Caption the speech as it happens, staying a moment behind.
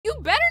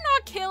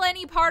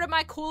any part of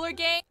my cooler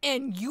gang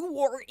and you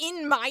are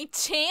in my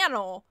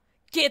channel,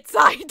 gets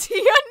idea.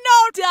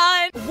 No,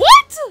 done.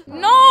 What?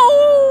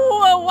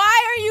 No,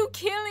 why are you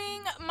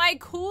killing my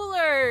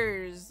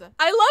coolers?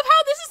 I love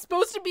how this is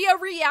supposed to be a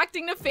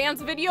reacting to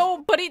fans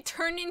video, but it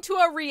turned into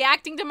a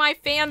reacting to my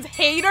fans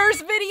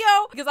haters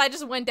video because I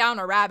just went down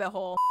a rabbit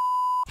hole.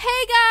 Hey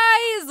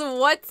guys,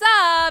 what's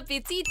up?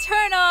 It's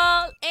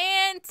Eternal,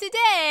 and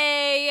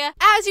today,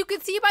 as you can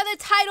see by the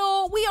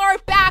title, we are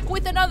back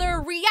with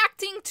another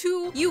reacting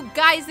to you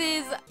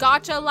guys'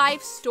 gacha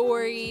life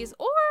stories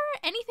or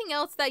anything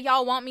else that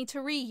y'all want me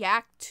to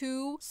react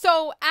to.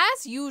 So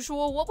as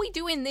usual, what we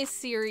do in this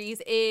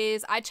series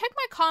is I check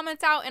my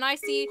comments out and I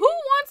see who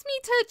wants me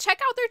to check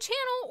out their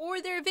channel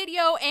or their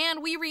video,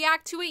 and we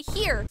react to it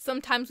here.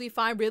 Sometimes we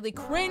find really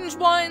cringe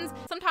ones,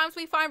 sometimes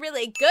we find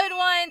really good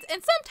ones,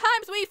 and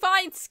sometimes we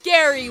find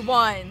scary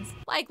ones.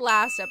 Like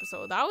last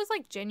episode, that was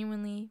like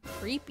genuinely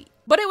creepy,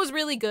 but it was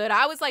really good.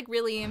 I was like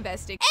really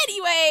invested.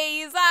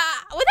 Anyways,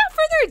 without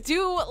further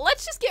ado,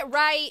 let's just get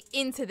right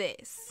into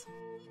this.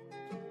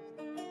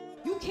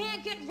 You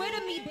can't get rid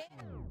of me, bitch.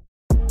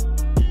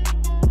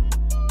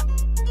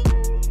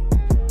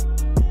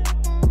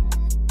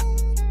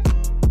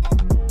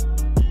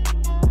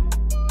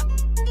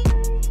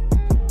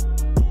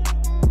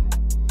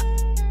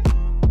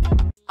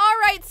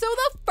 So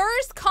the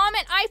first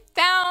comment I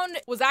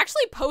found was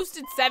actually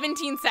posted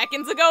 17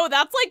 seconds ago.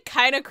 That's like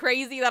kind of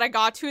crazy that I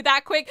got to it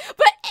that quick.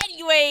 But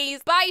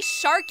anyways, by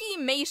Sharky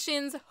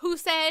Mations, who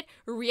said,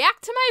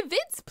 react to my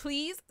vids,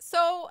 please.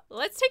 So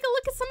let's take a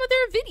look at some of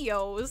their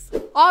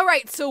videos. All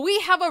right, so we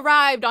have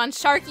arrived on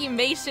Sharky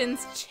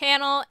Mations'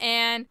 channel,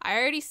 and I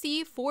already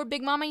see 4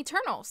 Big Mama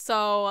Eternal.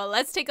 So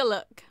let's take a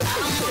look.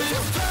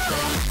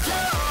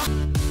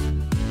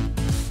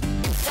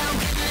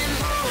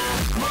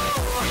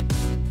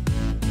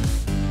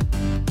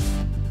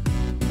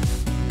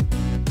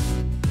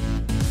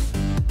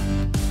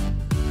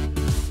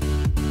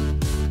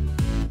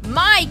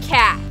 My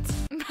cat.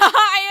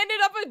 I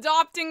ended up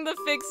adopting the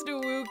fixed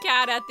woo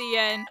cat at the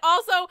end.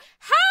 Also,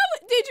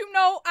 how did you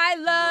know I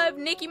love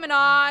Nicki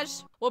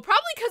Minaj? Well,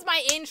 probably because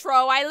my intro.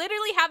 I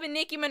literally have a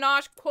Nicki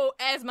Minaj quote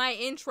as my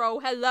intro.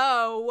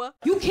 Hello.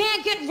 You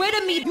can't get rid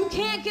of me. You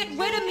can't get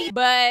rid of me.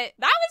 But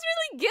that was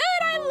really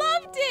good. I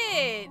loved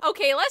it.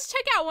 Okay, let's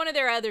check out one of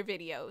their other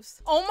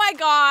videos. Oh my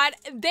god,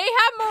 they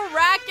have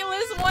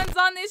miraculous ones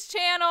on this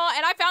channel,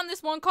 and I found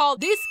this one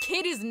called "This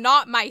Kid Is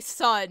Not My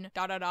Son." ...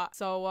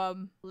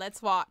 So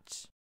let's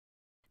watch.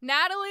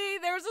 Natalie,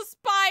 there's a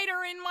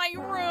spider in my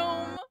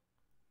room.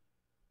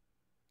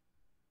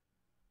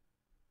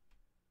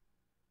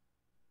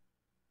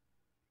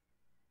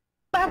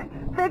 But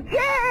the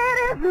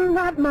kid is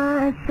not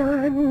my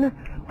son.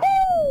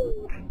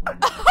 Woo!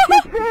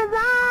 He says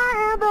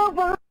I am the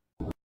one.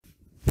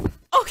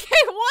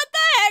 Okay, what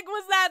the heck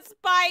was that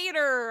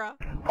spider?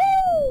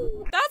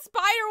 Woo! That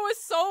spider was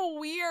so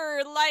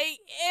weird. Like,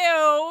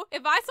 ew.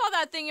 If I saw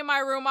that thing in my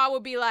room, I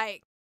would be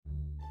like,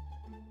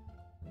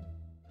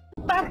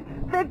 but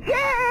the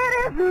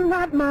kid is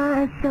not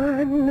my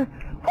son.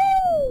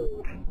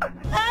 Woo!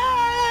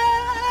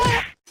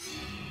 Ah!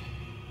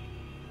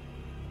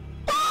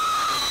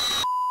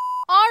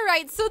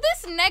 Alright, so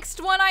this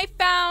next one I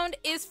found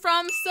is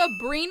from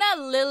Sabrina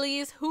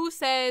Lilies, who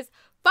says,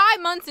 5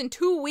 months and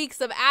 2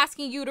 weeks of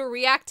asking you to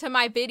react to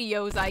my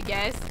videos, I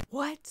guess.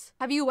 What?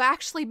 Have you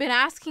actually been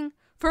asking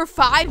for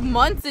 5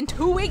 months and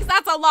 2 weeks?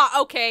 That's a lot.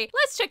 Okay,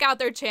 let's check out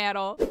their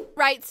channel.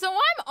 Right, so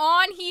I'm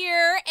on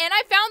here and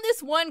I found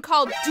this one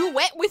called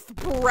Duet with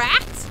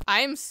Brat.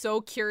 I am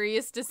so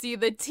curious to see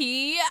the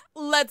tea.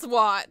 Let's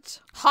watch.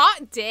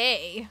 Hot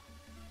day.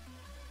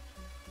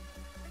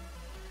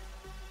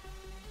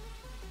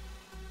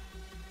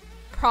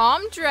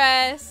 Prom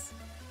dress.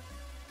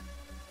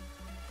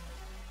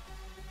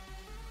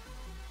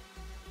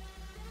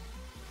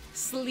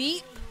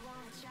 Sleep.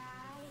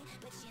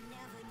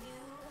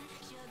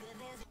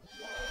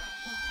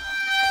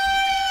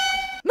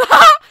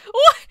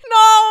 What?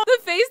 No! The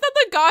face that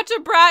the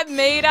Gacha brat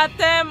made at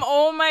them,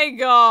 oh my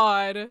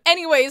god.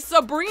 Anyways,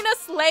 Sabrina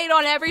slayed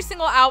on every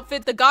single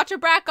outfit. The Gacha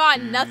brat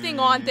got nothing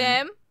on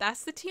them.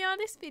 That's the tea on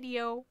this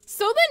video.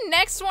 So the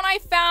next one I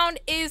found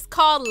is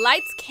called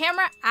Lights,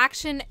 Camera,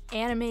 Action,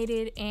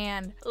 Animated,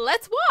 and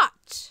let's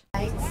watch.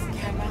 Lights,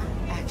 camera,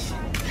 action.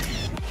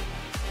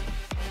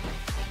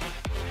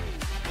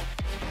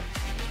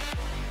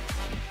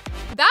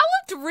 That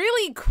looked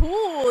really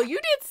cool. You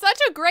did such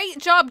a great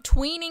job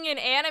tweening and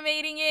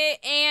animating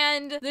it,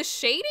 and the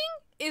shading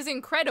is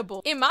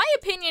incredible. In my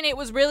opinion, it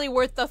was really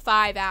worth the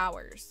 5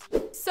 hours.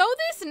 So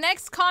this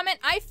next comment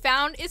I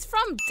found is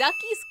from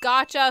Ducky's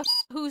Gacha,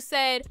 who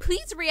said,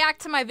 please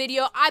react to my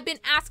video. I've been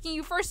asking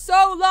you for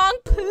so long,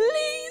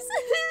 please.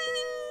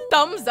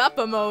 Thumbs up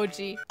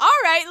emoji.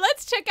 All right,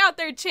 let's check out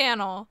their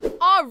channel.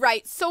 All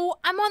right, so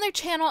I'm on their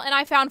channel and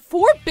I found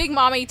 4 Big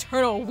Mama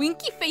Eternal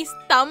winky face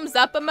thumbs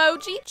up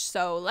emoji.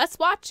 So let's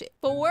watch it.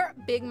 4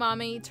 Big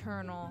Mama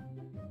Eternal.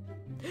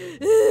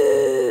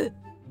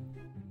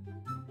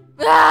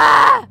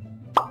 Ah!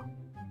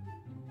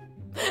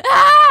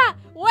 Ah!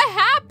 What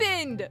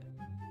happened?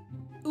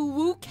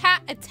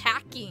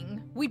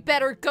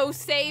 better go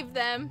save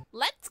them.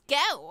 Let's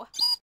go.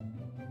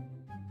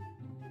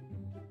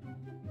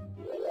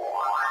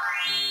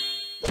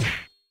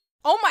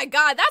 Oh my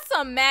god, that's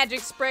some magic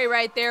spray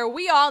right there.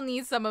 We all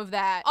need some of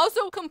that.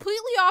 Also,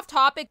 completely off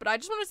topic, but I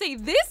just want to say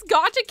this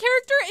Gacha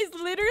character is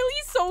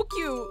literally so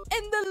cute.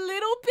 And the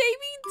little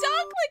baby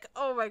duck, like,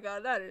 oh my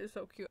god, that is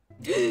so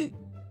cute.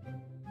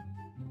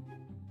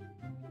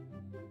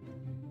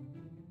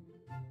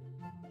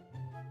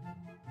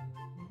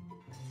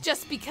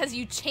 Just because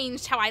you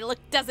changed how I look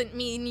doesn't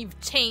mean you've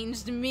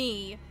changed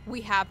me.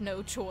 We have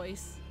no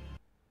choice.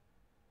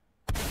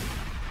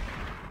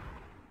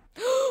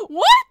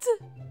 What?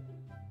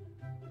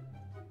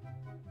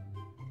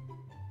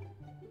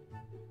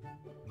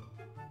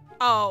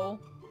 Oh.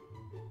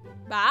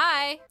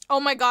 Bye. Oh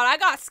my god, I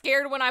got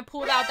scared when I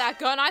pulled out that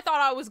gun. I thought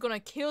I was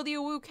gonna kill the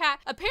Uwu cat.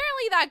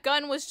 Apparently that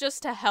gun was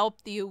just to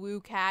help the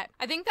Uwu cat.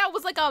 I think that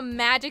was like a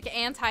magic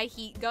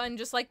anti-heat gun,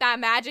 just like that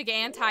magic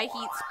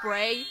anti-heat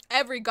spray.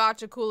 Every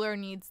Gacha cooler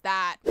needs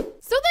that.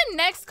 So the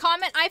next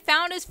comment I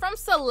found is from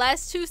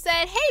Celeste, who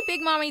said, "Hey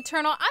Big Mom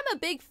Eternal, I'm a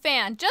big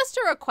fan. Just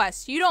a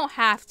request, you don't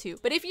have to.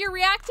 But if you're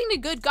reacting to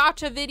good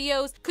Gacha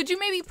videos, could you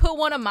maybe put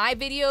one of my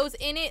videos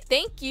in it?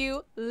 Thank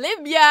you,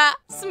 Libya."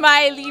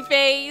 Smiley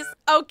face.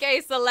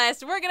 Okay,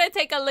 Celeste, we're gonna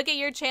take a look at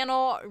your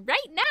channel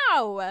right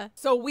now.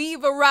 So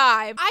we've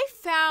arrived. I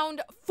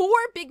found 4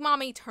 Big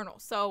Mom Eternal,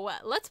 so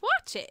let's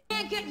watch it.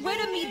 Can't get rid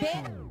of me,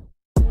 bitch.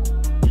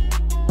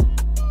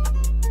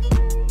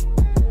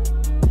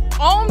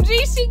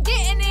 OMG, she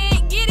getting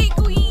it. Get it,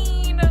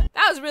 queen.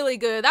 That was really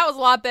good. That was a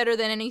lot better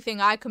than anything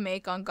I could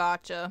make on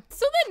Gacha.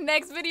 So the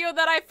next video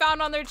that I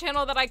found on their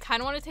channel that I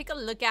kind of want to take a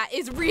look at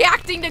is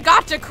reacting to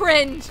Gacha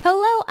cringe.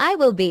 Hello, I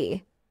will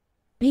be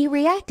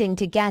reacting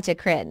to Gacha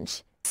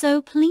cringe.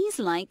 So please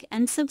like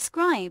and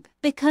subscribe,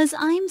 because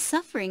I'm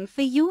suffering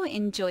for your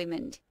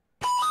enjoyment.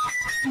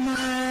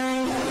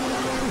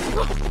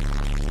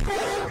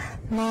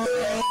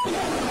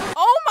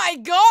 Oh my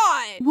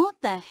god! What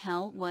the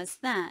hell was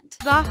that?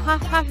 The end. I'm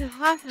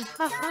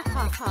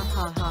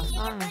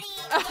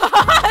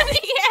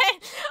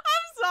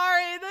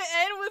sorry, the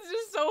end was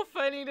just so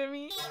funny to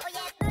me.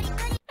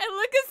 And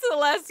look at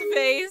Celeste's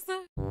face.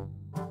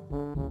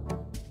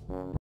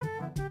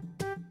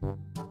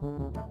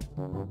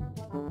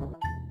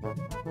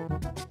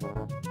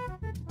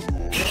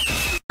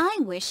 I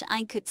wish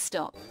I could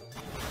stop.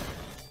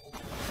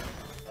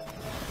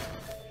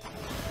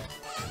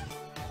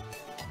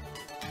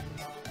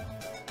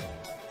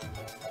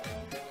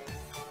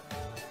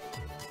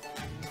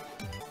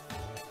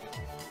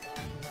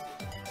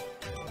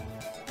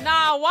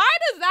 Nah, why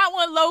does that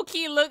one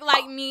low-key look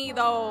like me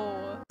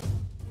though?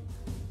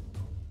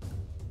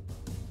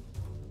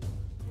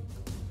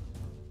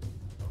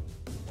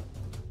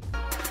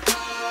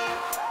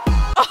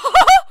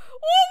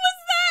 What was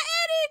that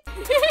edit?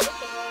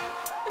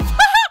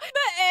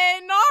 The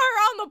end, not her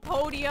on the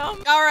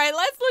podium. All right,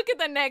 let's look at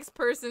the next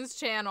person's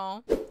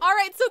channel. All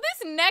right, so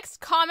this next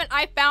comment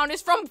I found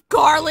is from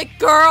Garlic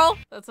Girl.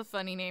 That's a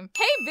funny name.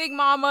 Hey, Big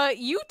Mama,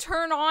 you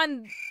turn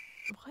on...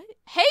 What?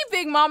 Hey,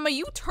 Big Mama,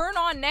 you turn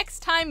on next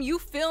time you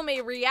film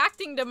a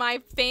reacting to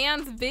my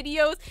fans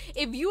videos.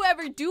 If you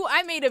ever do,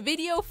 I made a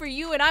video for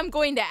you and I'm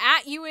going to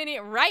 @ you in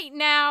it right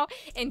now.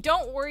 And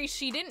don't worry,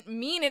 she didn't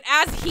mean it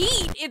as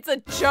heat. It's a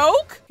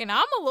joke. And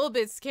I'm a little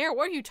bit scared.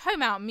 What are you talking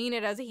about? Mean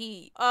it as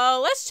heat.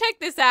 Let's check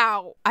this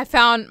out. I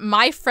found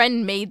my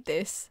friend made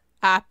this.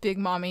 Big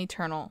Mom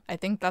Eternal. I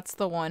think that's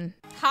the one.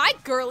 Hi,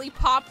 girly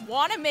pop.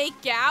 Wanna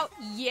make out?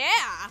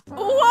 Yeah.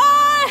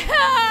 Why?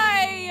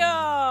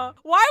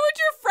 Why would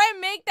your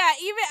friend make that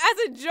even as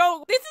a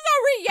joke? This is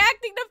a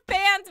reacting to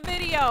fans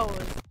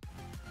videos.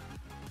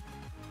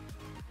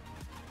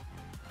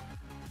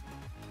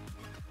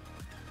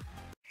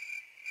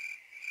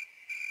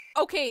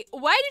 Okay,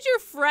 why did your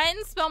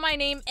friend spell my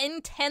name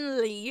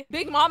intentionally?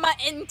 Big Mama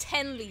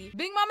intentionally.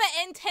 Big Mama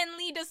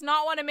intentionally does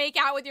not want to make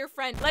out with your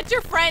friend. Let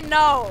your friend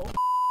know.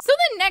 So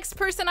the next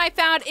person I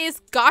found is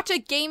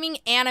Gacha Gaming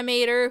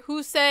Animator,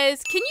 who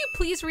says, "Can you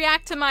please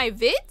react to my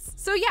vids?"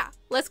 So yeah,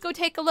 let's go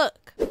take a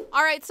look.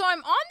 All right, so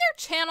I'm on their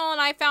channel and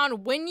I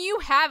found When You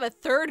Have a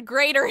Third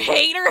Grader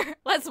Hater.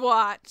 Let's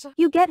watch.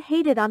 You get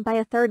hated on by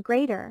a third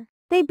grader.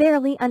 They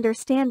barely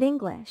understand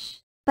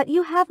English, but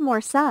you have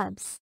more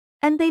subs.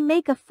 And they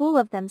make a fool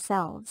of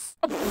themselves.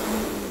 I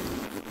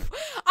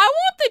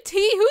want the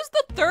tea. Who's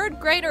the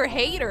third grader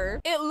hater?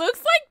 It looks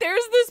like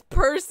there's this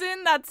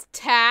person that's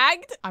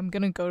tagged. I'm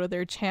gonna go to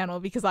their channel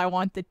because I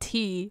want the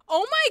tea.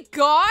 Oh my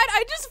god,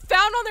 I just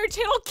found on their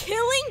channel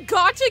Killing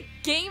Gacha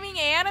Gaming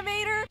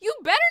Animator. You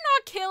better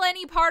not kill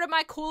any part of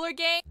my cooler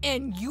gang.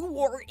 And you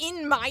are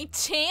in my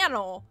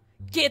channel.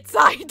 Gets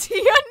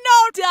idea.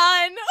 No,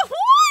 done.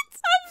 What?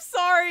 I'm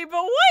sorry,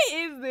 but what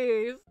is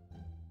this?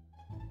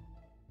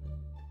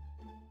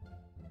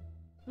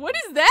 What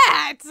is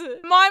that?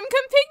 Mom,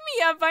 come pick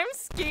me up. I'm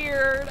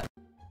scared.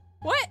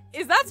 What?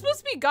 Is that supposed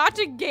to be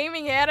Gacha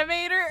Gaming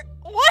Animator?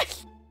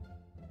 What?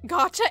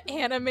 Gacha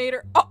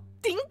Animator. Oh,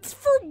 thanks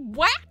for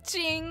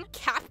watching.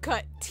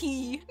 CapCut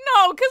T.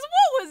 No, because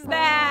what was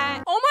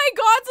that? Oh my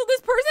god, so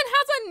this person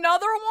has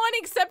another one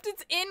except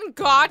it's in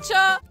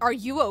Gacha? Are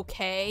you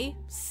okay?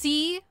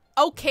 See?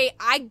 Okay,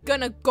 I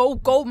gonna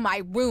go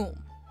my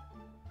room.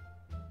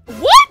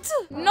 What?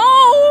 No!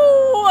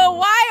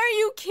 Why are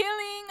you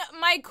killing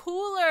my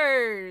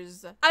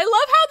coolers? I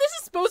love how this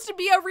is supposed to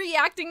be a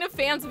reacting to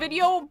fans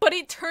video, but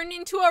it turned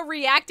into a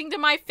reacting to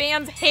my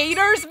fans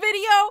haters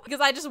video because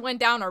I just went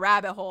down a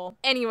rabbit hole.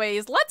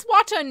 Anyways, let's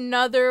watch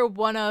another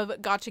one of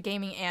Gacha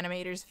Gaming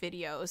Animator's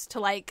videos to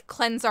like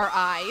cleanse our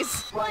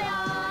eyes.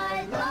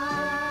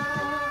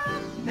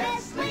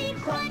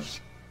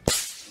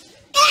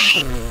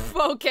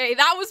 Okay,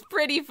 that was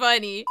pretty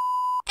funny.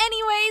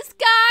 Anyways,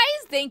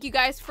 guys, thank you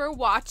guys for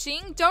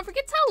watching. Don't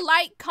forget to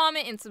like,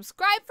 comment, and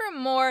subscribe for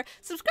more.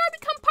 Subscribe,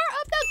 become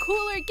part of the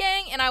Cooler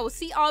Gang, and I will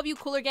see all of you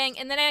Cooler Gang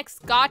in the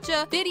next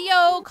Gacha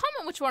video.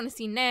 Comment what you want to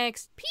see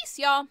next. Peace,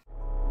 y'all.